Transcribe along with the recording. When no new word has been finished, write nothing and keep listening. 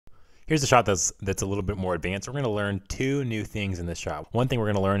Here's a shot that's a little bit more advanced. We're going to learn two new things in this shot. One thing we're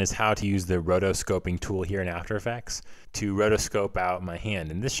going to learn is how to use the rotoscoping tool here in After Effects to rotoscope out my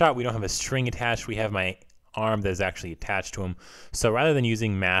hand. In this shot, we don't have a string attached. We have my arm that is actually attached to him. So rather than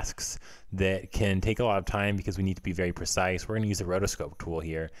using masks that can take a lot of time because we need to be very precise, we're going to use the rotoscope tool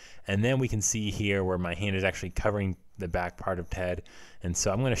here. And then we can see here where my hand is actually covering the back part of Ted. And so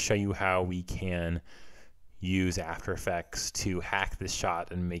I'm going to show you how we can use After Effects to hack this shot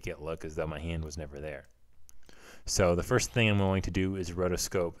and make it look as though my hand was never there. So the first thing I'm going to do is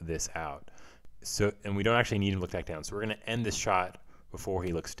rotoscope this out. And we don't actually need him to look back down. So we're going to end this shot before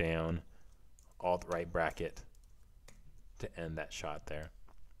he looks down. Alt right bracket to end that shot there.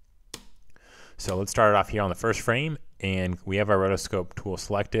 So let's start it off here on the first frame, and we have our rotoscope tool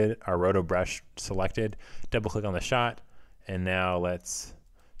selected, our roto brush selected. Double click on the shot, and now let's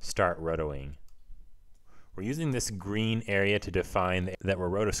start rotoing. We're using this green area to define that we're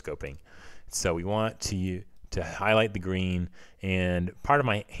rotoscoping. So we want to highlight the green, and part of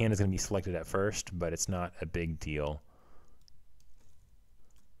my hand is going to be selected at first, but it's not a big deal.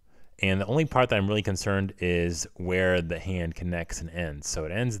 And the only part that I'm really concerned is where the hand connects and ends. So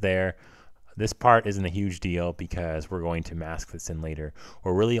it ends there. This part isn't a huge deal because we're going to mask this in later.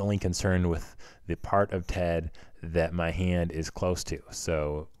 We're really only concerned with the part of Ted that my hand is close to.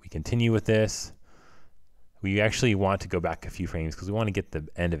 So we continue with this. We actually want to go back a few frames because we want to get the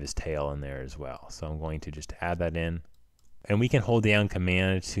end of his tail in there as well. So I'm going to just add that in. And we can hold down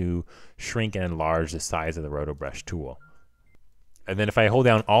Command to shrink and enlarge the size of the roto brush tool. And then if I hold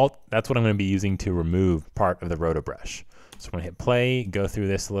down Alt, that's what I'm going to be using to remove part of the roto brush. So I'm going to hit play, go through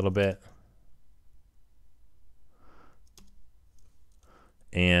this a little bit.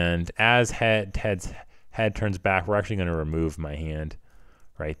 And as Ted's head turns back, we're actually going to remove my hand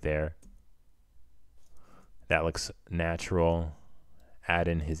right there. That looks natural. Add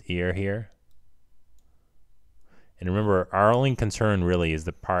in his ear here. And remember, our only concern really is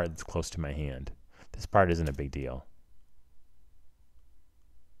the part that's close to my hand. This part isn't a big deal.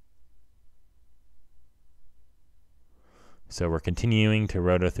 So we're continuing to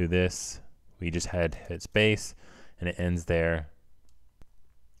roto through this. We just hit space and it ends there.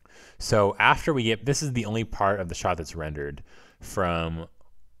 So after we get, this is the only part of the shot that's rendered from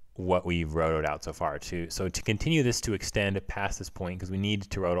what we've rotoed out so far. So to continue this to extend past this point, because we need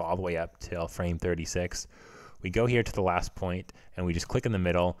to roto all the way up till frame 36, we go here to the last point and we just click in the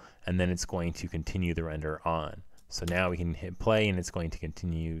middle, and then it's going to continue the render on. So now we can hit play and it's going to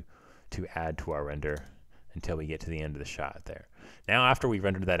continue to add to our render until we get to the end of the shot there. Now after we've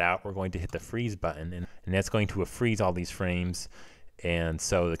rendered that out, we're going to hit the freeze button, and that's going to freeze all these frames. And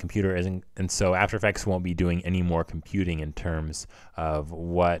so the computer isn't, and so After Effects won't be doing any more computing in terms of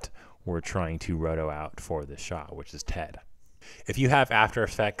what we're trying to roto out for this shot, which is Ted. If you have After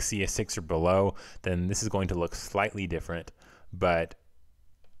Effects CS6 or below, then this is going to look slightly different, but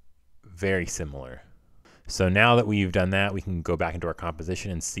very similar. So now that we've done that, we can go back into our composition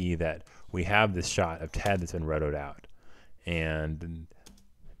and see that we have this shot of Ted that's been rotoed out. And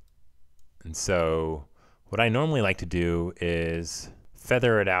so what I normally like to do is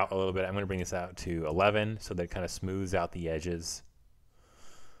feather it out a little bit. I'm going to bring this out to 11 so that it kind of smooths out the edges.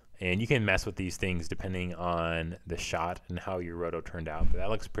 And you can mess with these things depending on the shot and how your roto turned out. But that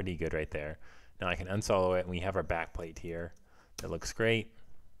looks pretty good right there. Now I can unsolo it, and we have our back plate here. That looks great.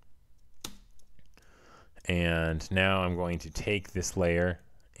 And now I'm going to take this layer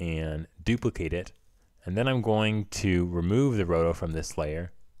and duplicate it. And then I'm going to remove the roto from this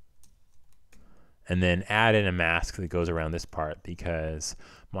layer, and then add in a mask that goes around this part because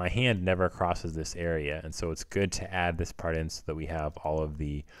my hand never crosses this area, and so it's good to add this part in so that we have all of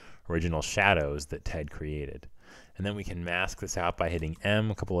the original shadows that Ted created. And then we can mask this out by hitting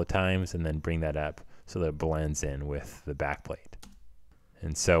M a couple of times and then bring that up so that it blends in with the backplate.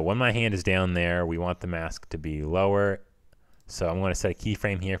 And so when my hand is down there, we want the mask to be lower. So I'm going to set a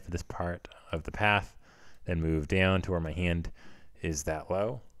keyframe here for this part of the path, then move down to where my hand is that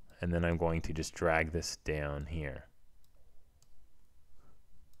low. And then I'm going to just drag this down here.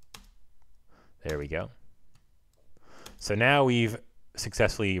 There we go. So now we've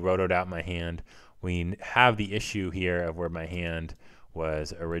successfully rotoed out my hand. We have the issue here of where my hand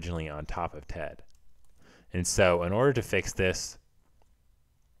was originally on top of Ted. And so in order to fix this,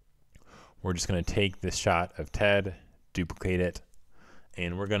 we're just going to take this shot of Ted, duplicate it,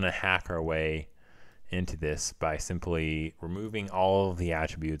 and we're going to hack our way into this by simply removing all of the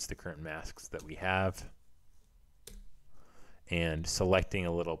attributes, the current masks that we have, and selecting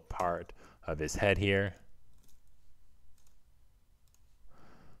a little part of his head here,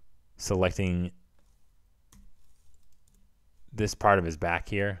 selecting this part of his back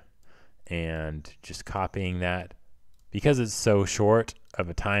here, and just copying that. Because it's so short of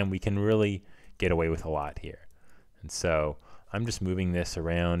a time, we can really get away with a lot here. And so I'm just moving this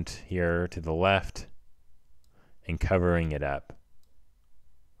around here to the left and covering it up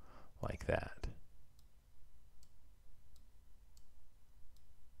like that.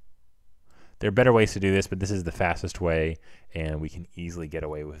 There are better ways to do this, but this is the fastest way, and we can easily get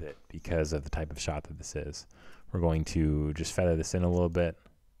away with it because of the type of shot that this is. We're going to just feather this in a little bit.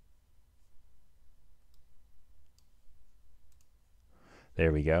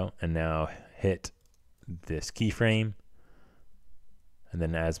 There we go. And now hit this keyframe. And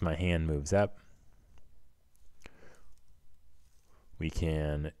then as my hand moves up, we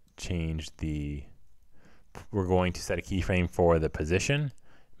can change we're going to set a keyframe for the position,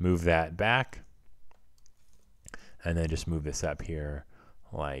 move that back, and then just move this up here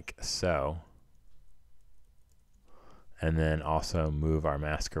like so. And then also move our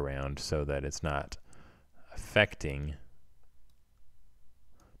mask around so that it's not affecting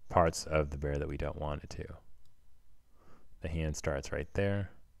parts of the bear that we don't want it to. The hand starts right there.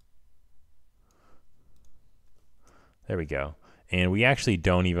 There we go. And we actually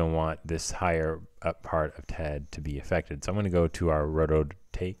don't even want this higher up part of Ted to be affected. So I'm going to go to our roto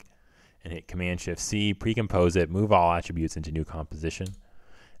take and hit Command-Shift-C, pre-compose it, move all attributes into new composition.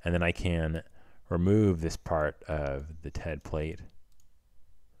 And then I can remove this part of the Ted plate.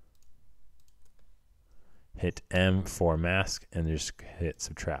 Hit M for mask and just hit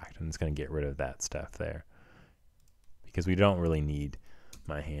subtract. And it's going to get rid of that stuff there, because we don't really need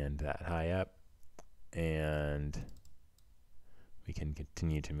my hand that high up. And we can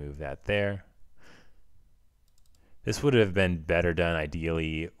continue to move that there. This would have been better done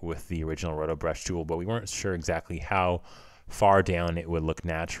ideally with the original Roto Brush tool, but we weren't sure exactly how far down it would look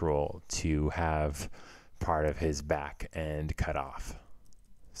natural to have part of his back end cut off.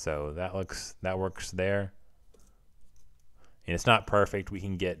 So that works there. And it's not perfect, we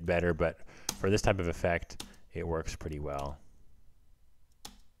can get better, but for this type of effect, it works pretty well.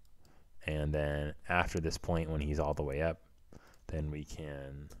 And then after this point, when he's all the way up, then we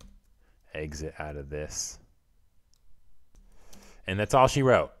can exit out of this. And that's all she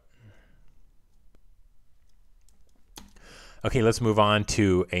wrote. Okay, let's move on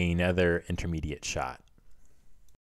to another intermediate shot.